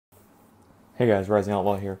Hey guys, Rising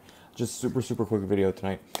Outlaw here. Just super quick video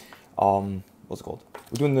tonight. What's it called?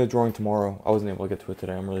 We're doing the drawing tomorrow. I wasn't able to get to it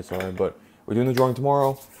today. I'm really sorry, but we're doing the drawing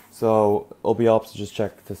tomorrow. So it'll be up. So just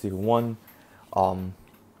check to see who won. What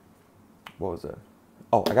was it?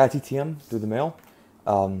 Oh, I got a TTM through the mail.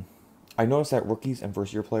 I noticed that rookies and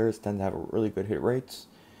first year players tend to have really good hit rates.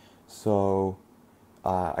 So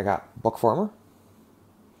I got Buck Farmer.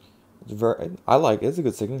 I like it. It's a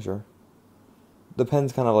good signature. The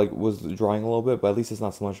pen's kind of like was drawing a little bit, but at least it's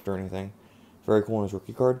not smudged or anything. Very cool on his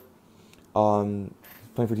rookie card. Playing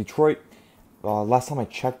for Detroit. Last time I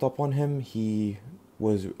checked up on him, he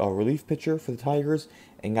was a relief pitcher for the Tigers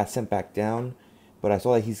and got sent back down. But I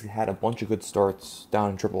saw that he's had a bunch of good starts down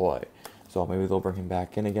in AAA. So maybe they'll bring him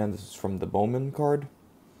back in again. This is from the Bowman card.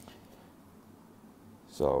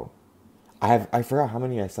 So I forgot how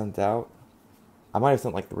many I sent out. I might have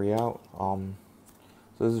sent like 3 out.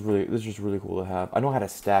 So this is just really cool to have. I know I had a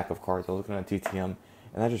stack of cards. I was looking at TTM,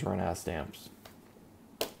 and I just ran out of stamps.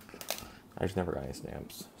 I just never got any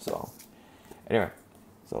stamps. So anyway,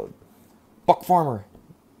 so Buck Farmer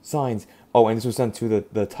signs. Oh, and this was sent to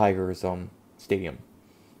the Tigers stadium.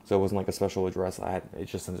 So it wasn't like a special address. It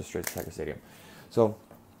just sent it straight to Tiger Stadium. So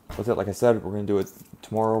that's it. Like I said, we're gonna do it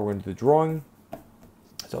tomorrow. We're gonna do the drawing.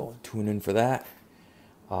 So tune in for that.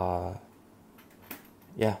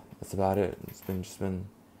 Yeah, that's about it.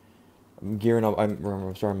 I'm gearing up.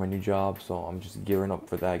 I'm starting my new job, so I'm just gearing up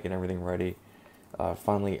for that, getting everything ready. I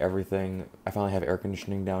finally have air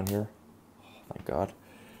conditioning down here. Oh, thank God.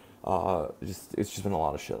 It's just been a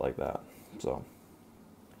lot of shit like that. So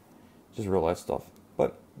just real life stuff.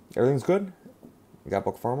 But everything's good. I got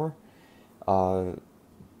Buck Farmer. I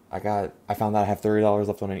found out I have $30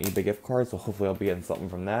 left on an eBay gift card, so hopefully I'll be getting something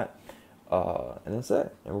from that. And that's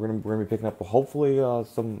it. And we're gonna be picking up hopefully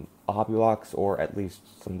some Hobby Locks or at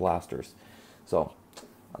least some blasters. So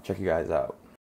I'll check you guys out.